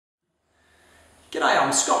G'day,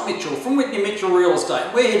 I'm Scott Mitchell from Whitney Real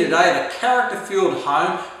Estate. We're here today at a character-filled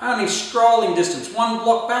home, only strolling distance, one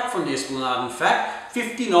block back from the Esplanade in fact,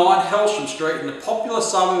 59 Helsham Street in the popular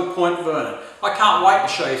suburb of Point Vernon. I can't wait to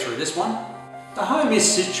show you through this one. The home is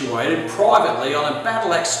situated privately on a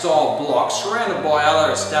battle axe style block surrounded by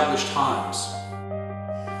other established homes.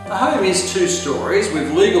 The home is 2 stories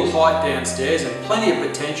with legal height downstairs and plenty of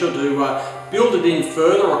potential to build it in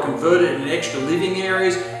further or convert it into extra living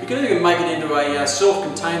areas. You can even make it into a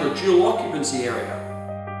self-contained or dual occupancy area.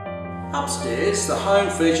 Upstairs, the home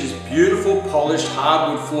features beautiful polished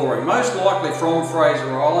hardwood flooring, most likely from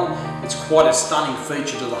Fraser Island. It's quite a stunning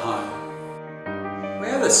feature to the home. We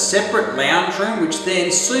have a separate lounge room which then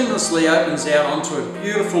seamlessly opens out onto a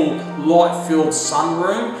beautiful light-filled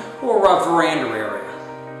sunroom or a veranda area.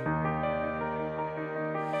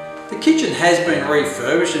 The kitchen has been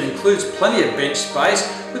refurbished and includes plenty of bench space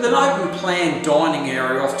with an open plan dining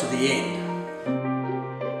area off to the end.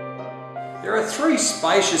 There are 3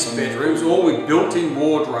 spacious bedrooms, all with built-in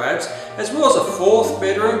wardrobes, as well as a 4th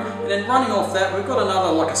bedroom, and then running off that we've got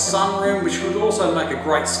another like a sunroom which would also make a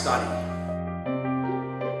great study.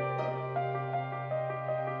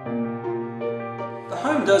 The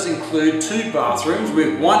home does include 2 bathrooms,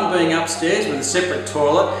 with one being upstairs with a separate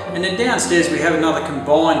toilet, and then downstairs we have another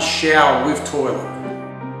combined shower with toilet.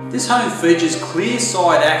 This home features clear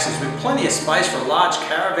side access with plenty of space for a large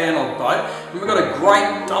caravan or boat, and we've got a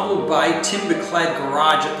great double bay timber clad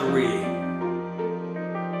garage at the rear.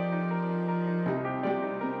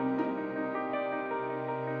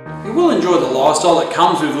 You will enjoy the lifestyle that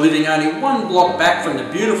comes with living only 1 block back from the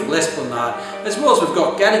beautiful Esplanade, as well as we've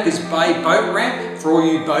got Gattaca's Bay boat ramp for all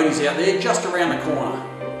you boaties out there just around the corner.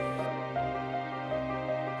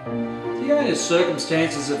 The owner's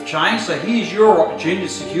circumstances have changed, so here's your opportunity to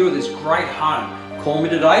secure this great home. Call me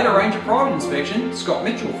today to arrange a private inspection. Scott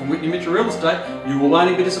Mitchell from Whitney Real Estate. You will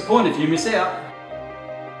only be disappointed if you miss out.